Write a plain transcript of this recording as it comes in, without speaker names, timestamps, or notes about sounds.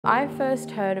I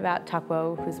first heard about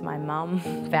Tuckwell because my mum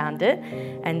found it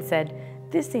and said,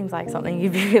 this seems like something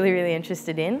you'd be really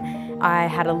interested in. I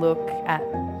had a look at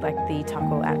the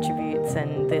Tuckwell attributes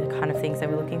and the kind of things they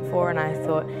were looking for, and I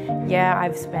thought, yeah,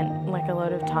 I've spent a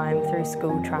lot of time through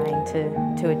school trying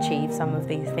to achieve some of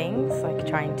these things,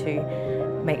 trying to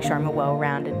make sure I'm a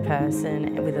well-rounded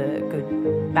person with a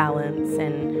good balance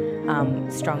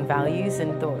and strong values,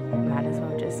 and thought might as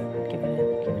well just give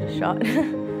it a shot.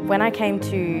 When I came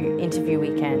to interview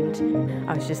weekend,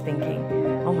 I was just thinking,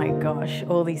 oh my gosh,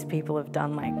 all these people have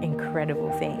done incredible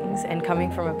things. And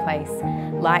coming from a place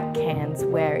like Cairns,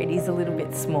 where it is a little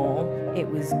bit small, it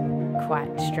was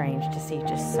quite strange to see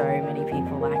just so many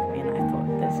people like me, and I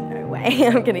thought, there's no way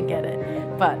I'm gonna get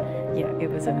it. But yeah, it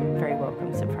was a very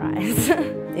welcome surprise.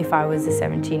 If I was a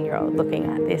 17-year-old looking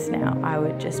at this now, I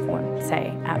would just want to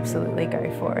say, absolutely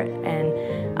go for it,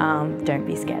 and don't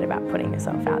be scared about putting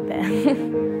yourself out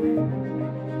there.